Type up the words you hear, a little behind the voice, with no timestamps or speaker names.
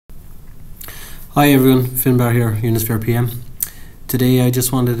Hi everyone, Finbar here, Unisphere PM. Today I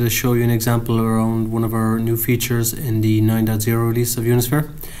just wanted to show you an example around one of our new features in the 9.0 release of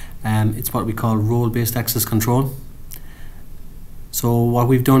Unisphere. It's what we call role-based access control. So what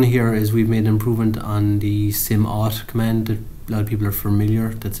we've done here is we've made an improvement on the sim-auth command that a lot of people are familiar,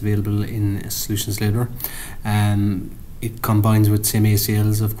 that's available in Solutions Later. It combines with sim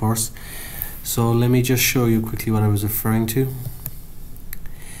ACLs, of course. So let me just show you quickly what I was referring to.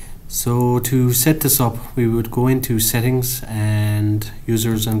 So to set this up, we would go into settings and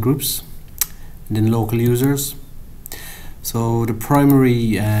users and groups, and then local users. So the primary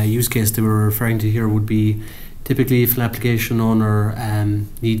use case that we're referring to here would be typically if an application owner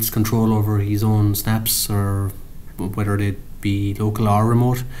needs control over his own snaps, or whether they be local or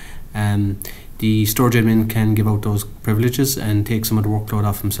remote, the storage admin can give out those privileges and take some of the workload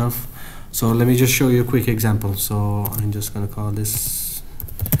off himself. So let me just show you a quick example. So I'm just going to call this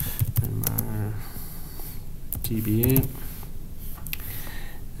DBA.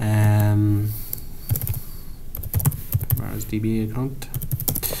 Finbar's DBA account.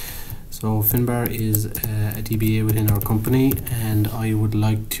 So Finbar is a DBA within our company, and I would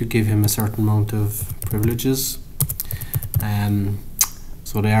like to give him a certain amount of privileges.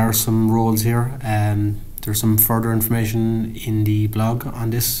 So there are some roles here. There's some further information in the blog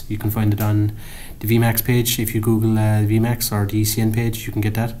on this. You can find it on the VMAX page. If you Google VMAX or the ECN page, you can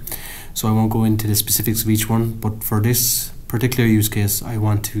get that. So I won't go into the specifics of each one, but for this particular use case, I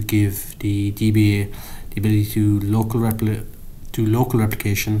want to give the DBA the ability to do local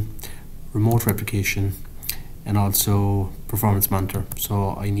replication, remote replication, and also performance monitor.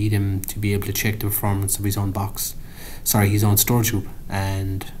 So I need him to be able to check the performance of his own his own storage group.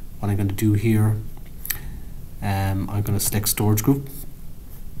 And what I'm going to do here, I'm going to select storage group.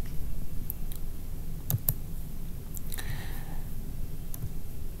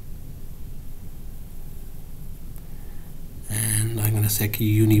 And I'm going to select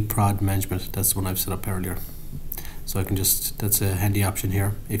Uniprod management. That's the one I've set up earlier. So I can just, that's a handy option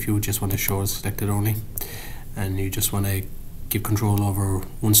here if you just want to show as selected only, and you just want to give control over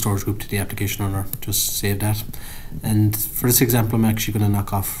one storage group to the application owner. Just save that. And for this example, I'm actually going to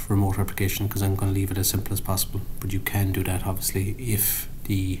knock off remote replication because I'm going to leave it as simple as possible, but you can do that obviously if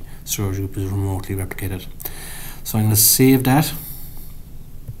the storage group is remotely replicated. So I'm going to save that.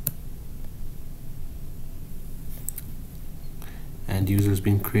 And the user has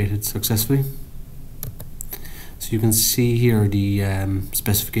been created successfully. So you can see here the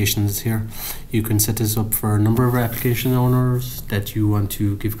specifications here. You can set this up for a number of application owners that you want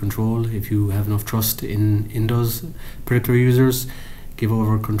to give control. If you have enough trust in those particular users, give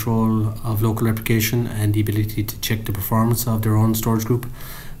over control of local replication and the ability to check the performance of their own storage group.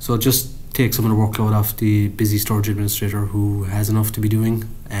 So just take some of the workload off the busy storage administrator who has enough to be doing,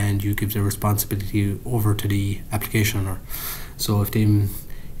 and you give the responsibility over to the application owner. So if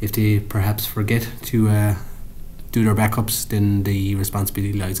they perhaps forget to do their backups, then the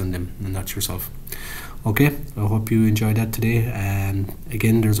responsibility lies on them and not yourself. Okay, I hope you enjoyed that today. And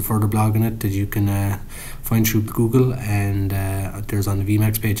again, there's a further blog on it that you can find through Google, and there's on the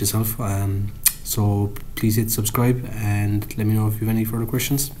VMAX page itself. So please hit subscribe and let me know if you have any further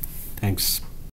questions. Thanks.